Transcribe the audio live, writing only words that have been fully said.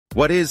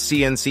What is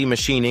CNC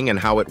machining and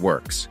how it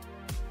works?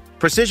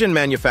 Precision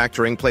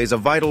manufacturing plays a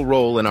vital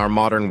role in our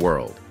modern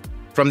world.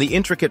 From the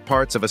intricate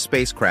parts of a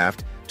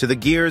spacecraft to the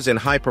gears in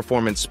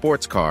high-performance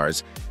sports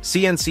cars,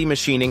 CNC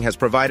machining has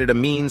provided a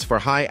means for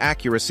high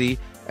accuracy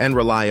and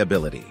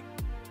reliability.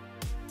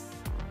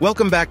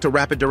 Welcome back to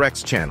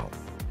RapidDirect's channel.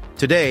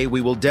 Today, we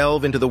will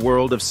delve into the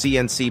world of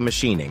CNC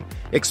machining,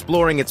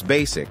 exploring its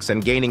basics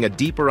and gaining a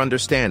deeper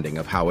understanding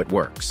of how it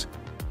works.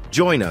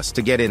 Join us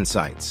to get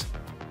insights.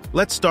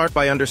 Let's start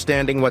by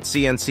understanding what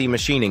CNC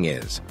machining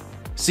is.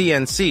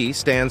 CNC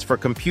stands for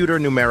Computer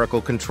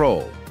Numerical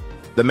Control.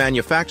 The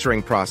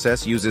manufacturing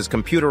process uses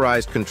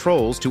computerized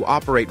controls to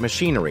operate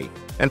machinery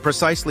and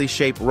precisely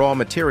shape raw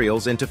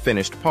materials into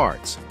finished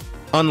parts.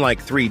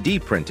 Unlike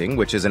 3D printing,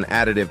 which is an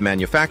additive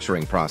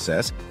manufacturing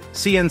process,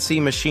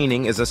 CNC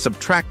machining is a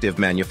subtractive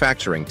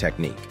manufacturing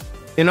technique.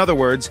 In other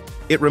words,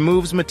 it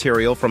removes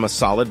material from a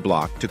solid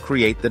block to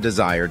create the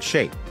desired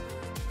shape.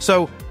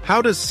 So,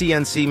 how does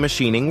CNC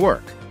machining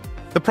work?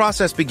 The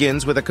process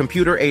begins with a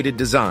computer-aided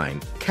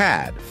design,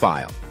 CAD,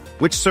 file,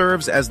 which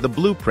serves as the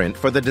blueprint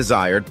for the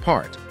desired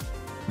part.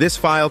 This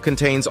file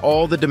contains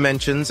all the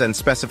dimensions and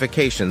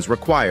specifications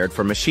required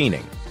for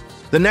machining.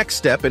 The next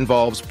step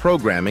involves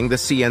programming the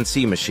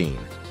CNC machine.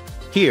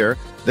 Here,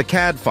 the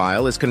CAD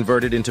file is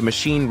converted into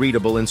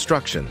machine-readable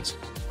instructions.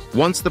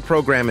 Once the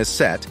program is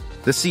set,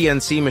 the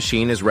CNC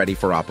machine is ready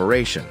for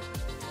operation.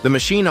 The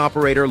machine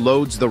operator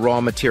loads the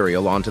raw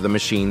material onto the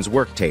machine's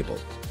work table.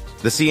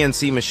 The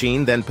CNC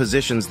machine then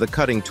positions the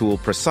cutting tool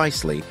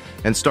precisely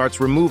and starts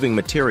removing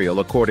material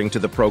according to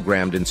the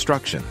programmed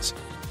instructions.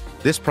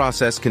 This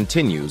process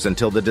continues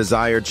until the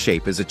desired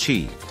shape is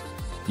achieved.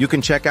 You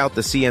can check out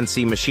the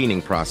CNC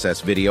machining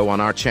process video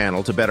on our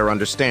channel to better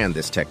understand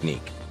this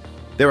technique.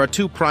 There are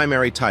two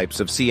primary types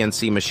of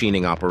CNC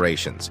machining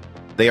operations.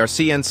 They are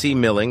CNC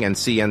milling and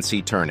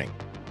CNC turning.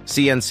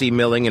 CNC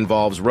milling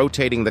involves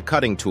rotating the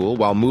cutting tool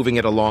while moving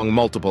it along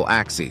multiple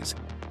axes.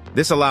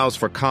 This allows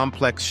for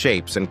complex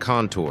shapes and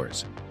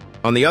contours.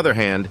 On the other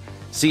hand,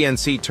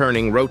 CNC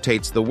turning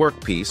rotates the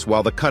workpiece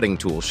while the cutting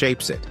tool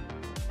shapes it.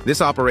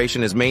 This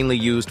operation is mainly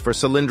used for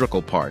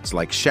cylindrical parts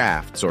like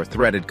shafts or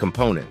threaded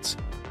components.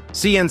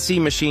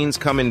 CNC machines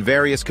come in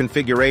various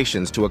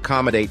configurations to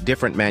accommodate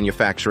different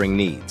manufacturing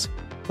needs.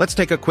 Let's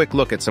take a quick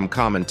look at some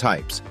common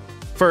types.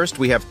 First,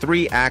 we have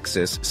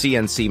 3-axis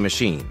CNC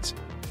machines.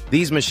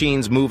 These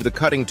machines move the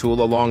cutting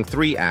tool along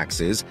 3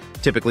 axes,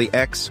 typically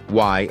X,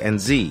 Y, and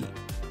Z.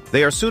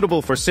 They are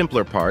suitable for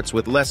simpler parts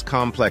with less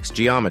complex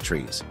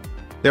geometries.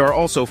 There are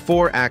also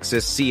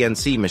 4-axis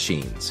CNC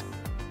machines.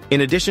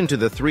 In addition to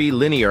the 3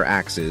 linear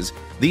axes,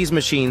 these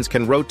machines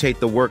can rotate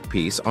the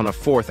workpiece on a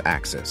 4th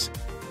axis.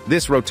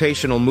 This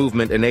rotational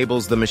movement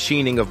enables the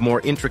machining of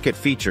more intricate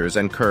features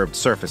and curved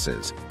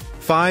surfaces.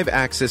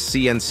 5-axis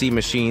CNC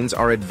machines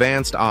are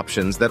advanced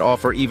options that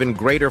offer even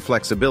greater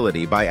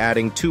flexibility by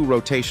adding 2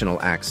 rotational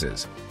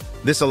axes.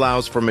 This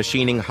allows for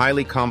machining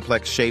highly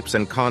complex shapes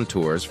and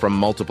contours from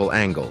multiple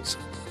angles.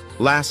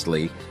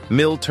 Lastly,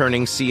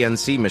 mill-turning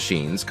CNC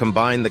machines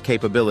combine the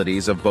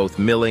capabilities of both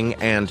milling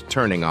and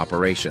turning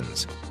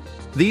operations.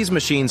 These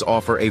machines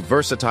offer a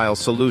versatile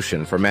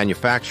solution for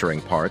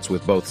manufacturing parts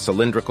with both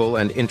cylindrical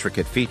and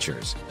intricate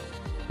features.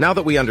 Now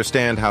that we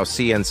understand how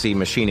CNC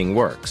machining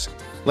works,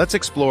 let's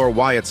explore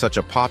why it's such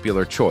a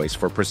popular choice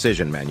for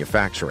precision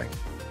manufacturing.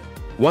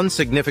 One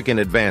significant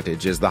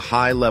advantage is the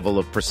high level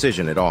of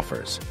precision it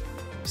offers.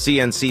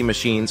 CNC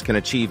machines can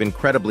achieve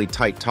incredibly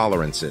tight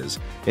tolerances,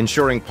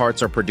 ensuring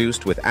parts are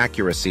produced with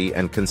accuracy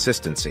and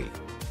consistency.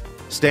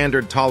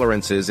 Standard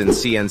tolerances in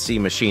CNC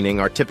machining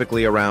are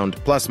typically around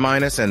plus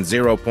minus and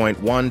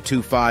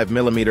 0.125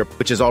 millimeter,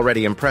 which is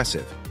already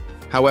impressive.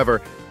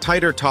 However,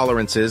 tighter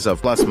tolerances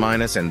of plus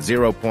minus and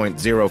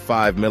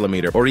 0.05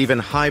 millimeter or even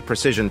high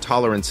precision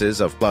tolerances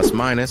of plus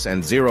minus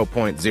and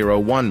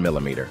 0.01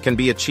 millimeter can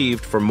be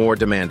achieved for more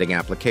demanding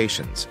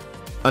applications.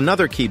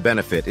 Another key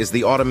benefit is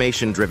the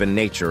automation-driven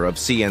nature of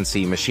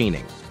CNC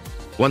machining.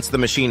 Once the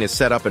machine is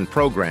set up and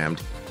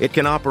programmed, it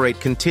can operate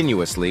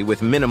continuously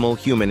with minimal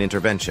human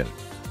intervention.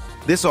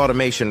 This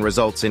automation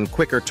results in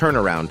quicker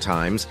turnaround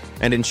times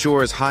and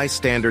ensures high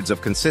standards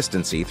of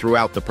consistency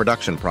throughout the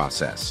production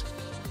process.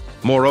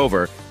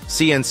 Moreover,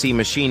 CNC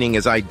machining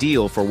is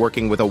ideal for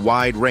working with a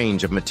wide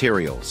range of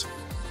materials.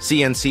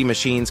 CNC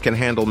machines can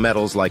handle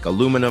metals like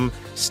aluminum,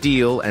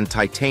 steel, and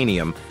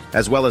titanium,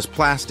 as well as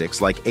plastics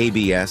like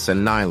ABS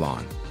and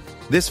nylon.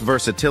 This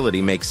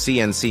versatility makes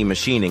CNC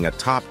machining a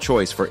top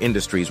choice for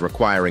industries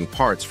requiring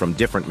parts from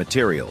different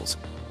materials.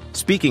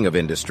 Speaking of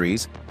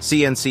industries,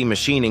 CNC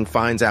machining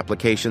finds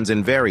applications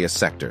in various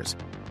sectors.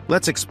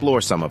 Let's explore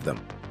some of them.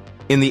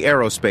 In the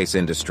aerospace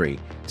industry,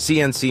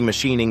 CNC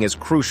machining is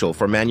crucial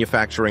for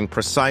manufacturing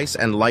precise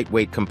and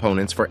lightweight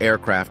components for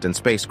aircraft and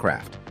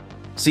spacecraft.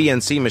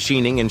 CNC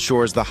machining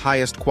ensures the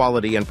highest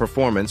quality and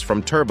performance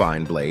from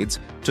turbine blades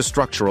to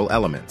structural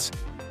elements.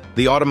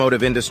 The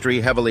automotive industry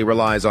heavily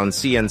relies on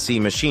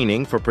CNC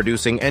machining for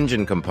producing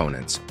engine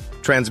components,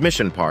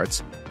 transmission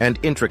parts, and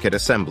intricate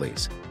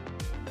assemblies.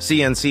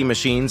 CNC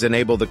machines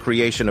enable the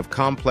creation of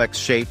complex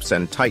shapes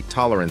and tight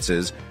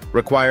tolerances,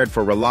 required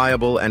for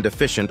reliable and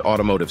efficient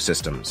automotive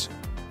systems.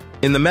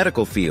 In the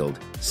medical field,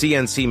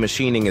 CNC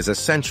machining is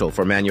essential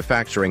for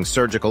manufacturing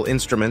surgical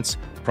instruments,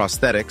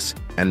 prosthetics,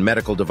 and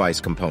medical device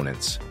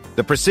components.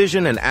 The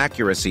precision and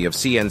accuracy of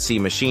CNC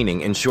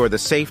machining ensure the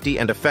safety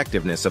and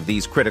effectiveness of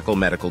these critical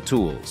medical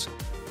tools.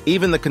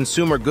 Even the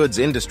consumer goods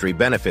industry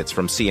benefits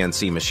from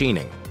CNC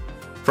machining.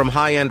 From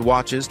high-end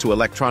watches to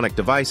electronic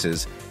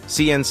devices,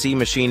 CNC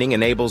machining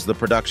enables the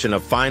production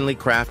of finely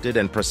crafted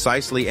and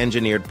precisely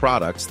engineered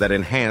products that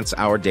enhance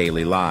our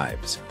daily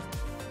lives.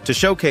 To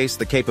showcase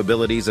the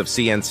capabilities of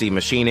CNC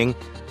machining,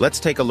 let's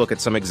take a look at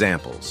some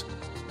examples.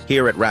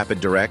 Here at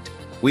RapidDirect,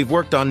 we've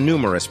worked on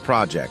numerous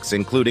projects,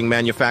 including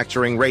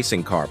manufacturing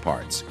racing car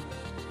parts.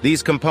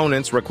 These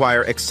components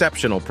require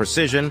exceptional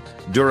precision,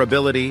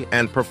 durability,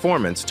 and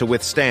performance to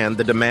withstand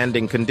the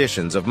demanding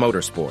conditions of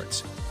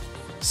motorsports.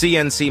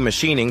 CNC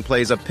machining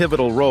plays a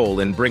pivotal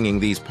role in bringing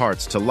these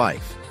parts to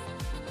life.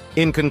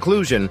 In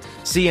conclusion,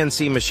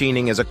 CNC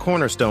machining is a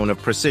cornerstone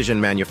of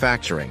precision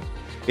manufacturing.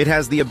 It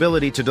has the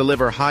ability to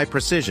deliver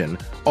high-precision,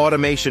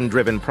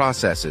 automation-driven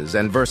processes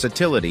and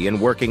versatility in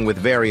working with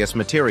various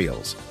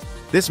materials.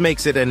 This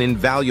makes it an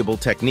invaluable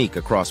technique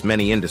across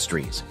many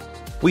industries.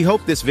 We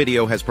hope this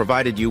video has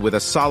provided you with a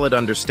solid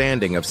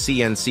understanding of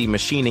CNC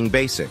machining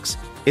basics,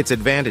 its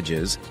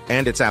advantages,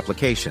 and its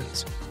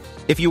applications.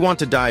 If you want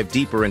to dive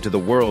deeper into the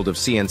world of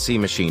CNC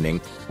machining,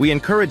 we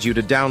encourage you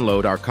to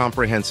download our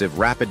comprehensive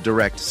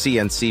RapidDirect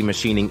CNC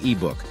machining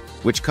ebook,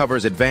 which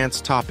covers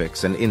advanced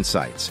topics and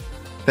insights.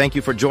 Thank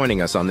you for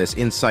joining us on this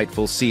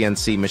insightful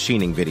CNC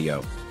machining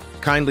video.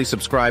 Kindly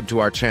subscribe to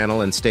our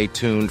channel and stay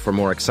tuned for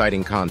more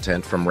exciting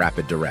content from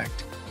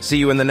RapidDirect. See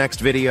you in the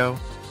next video.